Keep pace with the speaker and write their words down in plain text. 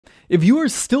If you are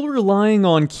still relying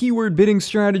on keyword bidding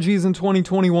strategies in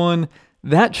 2021,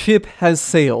 that ship has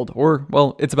sailed, or,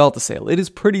 well, it's about to sail. It is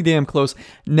pretty damn close.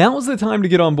 Now is the time to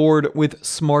get on board with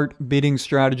smart bidding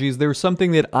strategies. They're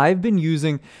something that I've been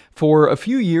using for a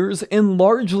few years and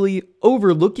largely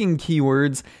overlooking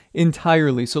keywords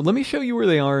entirely. So let me show you where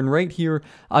they are. And right here,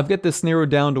 I've got this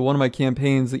narrowed down to one of my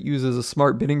campaigns that uses a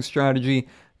smart bidding strategy,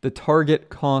 the target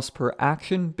cost per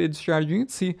action bid strategy. You can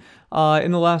see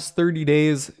in the last 30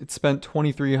 days, it spent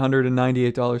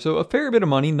 $2,398. So a fair bit of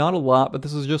money, not a lot, but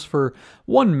this is just for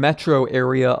one metro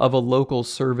area of a local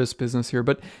service business here.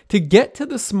 But to get to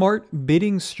the smart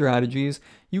bidding strategies,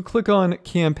 you click on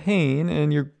campaign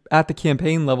and you're at the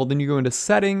campaign level. Then you go into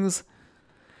settings.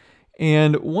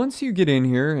 And once you get in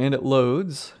here and it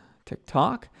loads,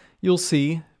 TikTok, you'll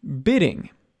see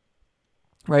bidding.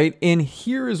 Right? And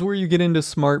here is where you get into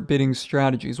smart bidding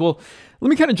strategies. Well, let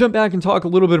me kind of jump back and talk a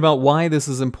little bit about why this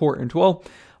is important. Well,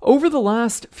 over the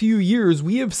last few years,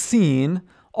 we have seen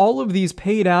all of these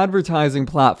paid advertising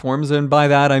platforms, and by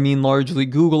that I mean largely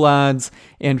Google ads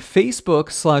and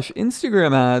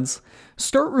Facebook/Instagram ads,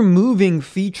 start removing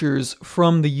features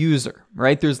from the user,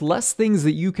 right? There's less things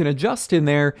that you can adjust in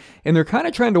there, and they're kind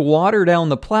of trying to water down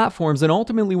the platforms, and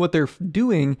ultimately what they're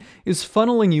doing is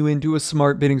funneling you into a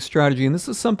smart bidding strategy. And this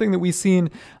is something that we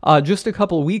seen just a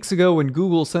couple of weeks ago when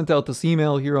Google sent out this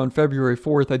email here on February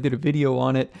 4th. I did a video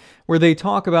on it where they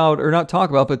talk about, or not talk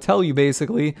about, but tell you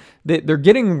basically that they're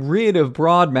getting rid of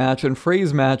broad match and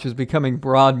phrase match is becoming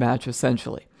broad match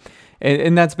essentially.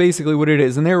 And that's basically what it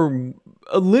is. And they're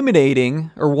eliminating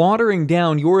or watering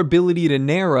down your ability to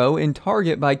narrow and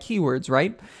target by keywords,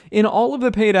 right? In all of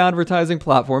the paid advertising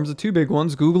platforms, the two big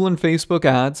ones, Google and Facebook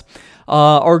ads,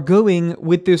 are going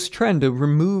with this trend to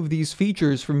remove these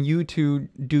features from you to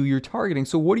do your targeting.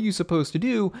 So what are you supposed to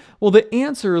do? Well, the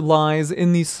answer lies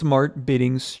in these smart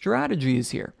bidding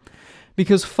strategies here.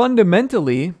 Because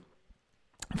fundamentally,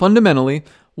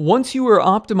 once you are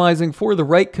optimizing for the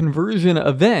right conversion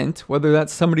event, whether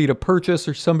that's somebody to purchase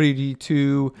or somebody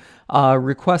to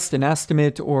request an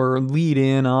estimate or lead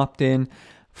in, opt in,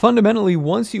 fundamentally,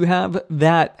 once you have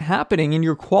that happening and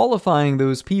you're qualifying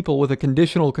those people with a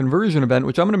conditional conversion event,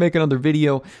 which I'm going to make another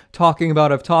video talking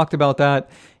about, I've talked about that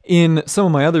in some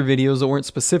of my other videos that weren't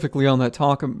specifically on that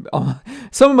topic.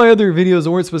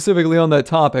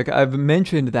 I've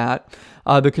mentioned that,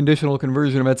 the conditional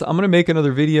conversion events. I'm going to make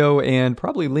another video and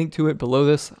probably link to it below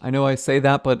this. I know I say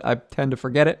that, but I tend to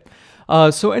forget it.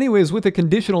 So anyways, with a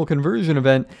conditional conversion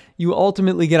event, you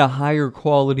ultimately get a higher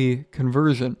quality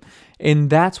conversion.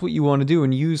 And that's what you want to do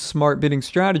and use smart bidding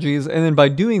strategies. And then by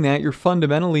doing that, you're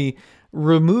fundamentally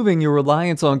removing your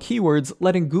reliance on keywords,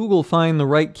 letting Google find the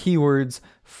right keywords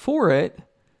for it,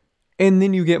 and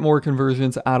then you get more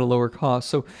conversions at a lower cost.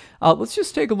 So let's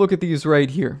just take a look at these right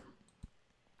here.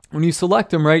 When you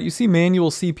select them, right, you see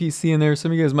manual CPC in there.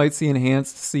 Some of you guys might see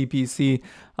enhanced CPC.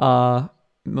 Well,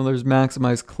 there's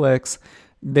maximize clicks.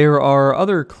 There are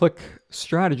other click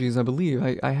strategies, I believe.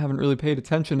 I haven't really paid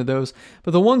attention to those.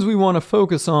 But the ones we want to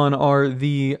focus on are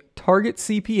the target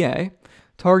CPA,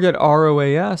 target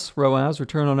ROAS,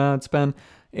 return on ad spend,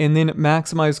 and then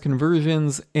maximize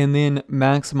conversions, and then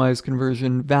maximize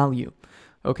conversion value.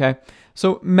 Okay,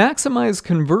 so maximize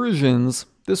conversions,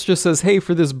 this just says, hey,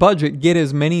 for this budget, get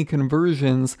as many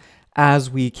conversions as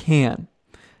we can.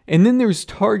 And then there's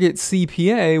target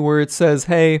CPA where it says,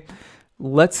 hey,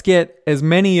 let's get as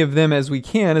many of them as we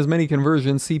can, as many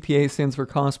conversions. CPA stands for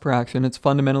cost per action. It's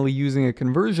fundamentally using a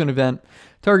conversion event.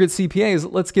 Target CPA is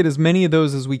let's get as many of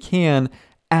those as we can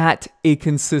at a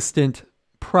consistent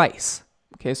price.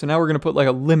 Okay, so now we're going to put like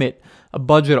a limit, a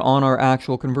budget on our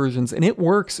actual conversions, and it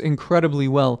works incredibly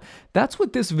well. That's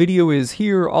what this video is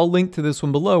here. I'll link to this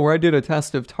one below where I did a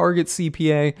test of target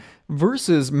CPA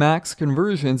versus max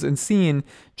conversions and seeing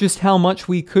just how much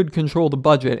we could control the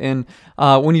budget. And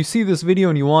when you see this video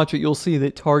and you watch it, you'll see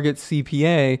that target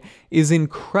CPA is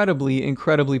incredibly,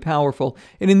 incredibly powerful.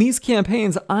 And in these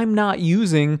campaigns, I'm not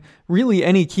using really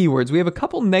any keywords. We have a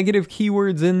couple negative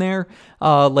keywords in there,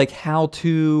 like how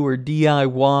to or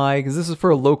DIY, because this is for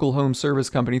a local home service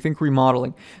company. Think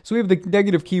remodeling. So we have the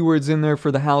negative keywords in there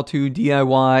for the how to,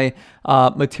 DIY,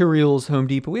 materials, Home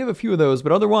Depot. We have a few of those,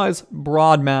 but otherwise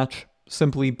broad match,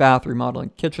 simply bath remodeling,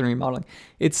 kitchen remodeling,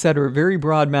 etc. Very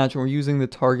broad match, and we're using the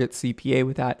target CPA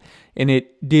with that. And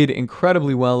it did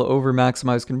incredibly well over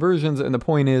maximize conversions. And the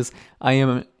point is, I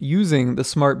am using the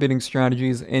smart bidding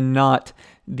strategies and not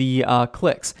the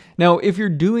clicks. Now, if you're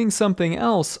doing something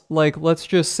else, like let's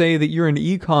just say that you're an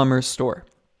e-commerce store.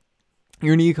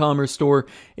 You're an e-commerce store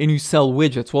and you sell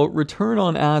widgets. Well, return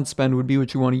on ad spend would be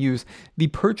what you want to use. The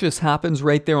purchase happens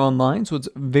right there online, so it's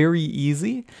very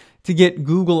easy to get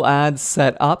Google Ads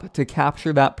set up to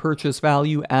capture that purchase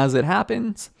value as it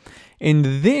happens. And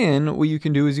then what you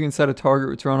can do is you can set a target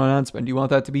return on ad spend. You want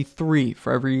that to be 3.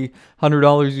 For every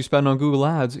 $100 you spend on Google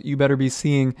Ads, you better be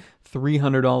seeing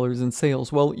 $300 in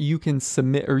sales. Well, you can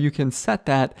submit, or you can set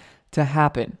that to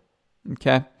happen.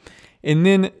 Okay. And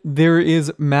then there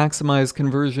is maximize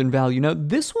conversion value. Now,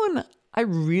 this one I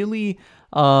really,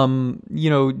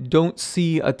 don't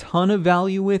see a ton of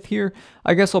value with here.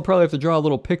 I guess I'll probably have to draw a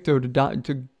little picto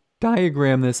to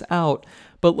diagram this out.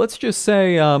 But let's just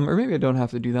say, or maybe I don't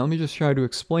have to do that. Let me just try to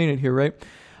explain it here, right?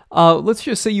 Let's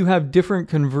just say you have different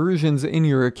conversions in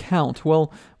your account.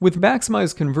 Well, with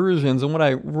maximize conversions, and what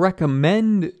I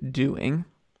recommend doing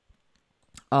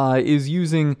is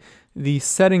using the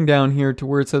setting down here to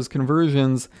where it says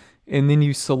conversions, and then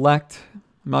you select,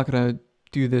 I'm not going to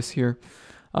do this here,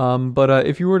 but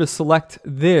if you were to select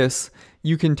this,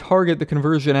 you can target the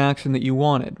conversion action that you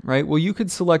wanted, right? Well, you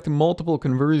could select multiple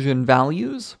conversion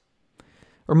values,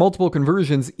 or multiple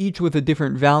conversions, each with a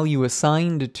different value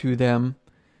assigned to them,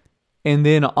 and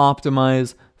then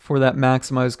optimize for that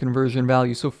maximized conversion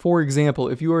value. So for example,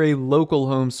 if you are a local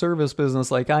home service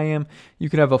business like I am, you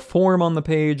could have a form on the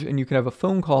page and you could have a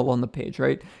phone call on the page,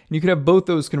 right? And you could have both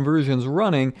those conversions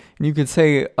running, and you could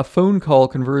say a phone call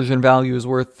conversion value is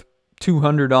worth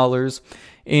 $200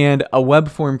 and a web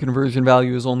form conversion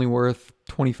value is only worth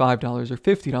 $25 or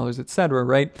 $50, etc.,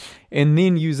 right? And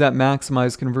then use that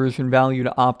maximized conversion value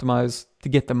to optimize to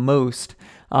get the most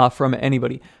from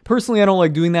anybody. Personally, I don't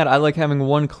like doing that. I like having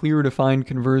one clear defined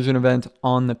conversion event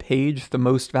on the page, the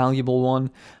most valuable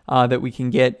one that we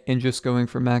can get, and just going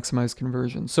for maximized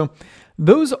conversion. So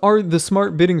those are the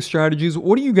smart bidding strategies.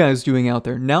 What are you guys doing out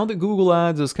there? Now that Google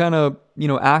Ads is kind of,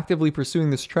 actively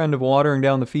pursuing this trend of watering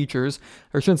down the features,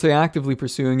 or I shouldn't say actively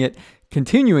pursuing it,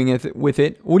 continuing it with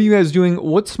it, what are you guys doing?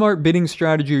 What smart bidding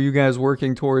strategy are you guys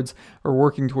working towards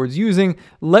using?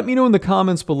 Let me know in the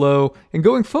comments below. And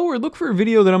going forward, look for a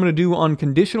video that I'm going to do on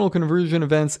conditional conversion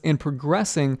events and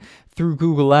progressing through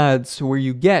Google Ads to where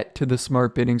you get to the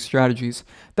smart bidding strategies.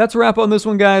 That's a wrap on this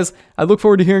one, guys. I look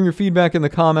forward to hearing your feedback in the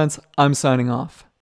comments. I'm signing off.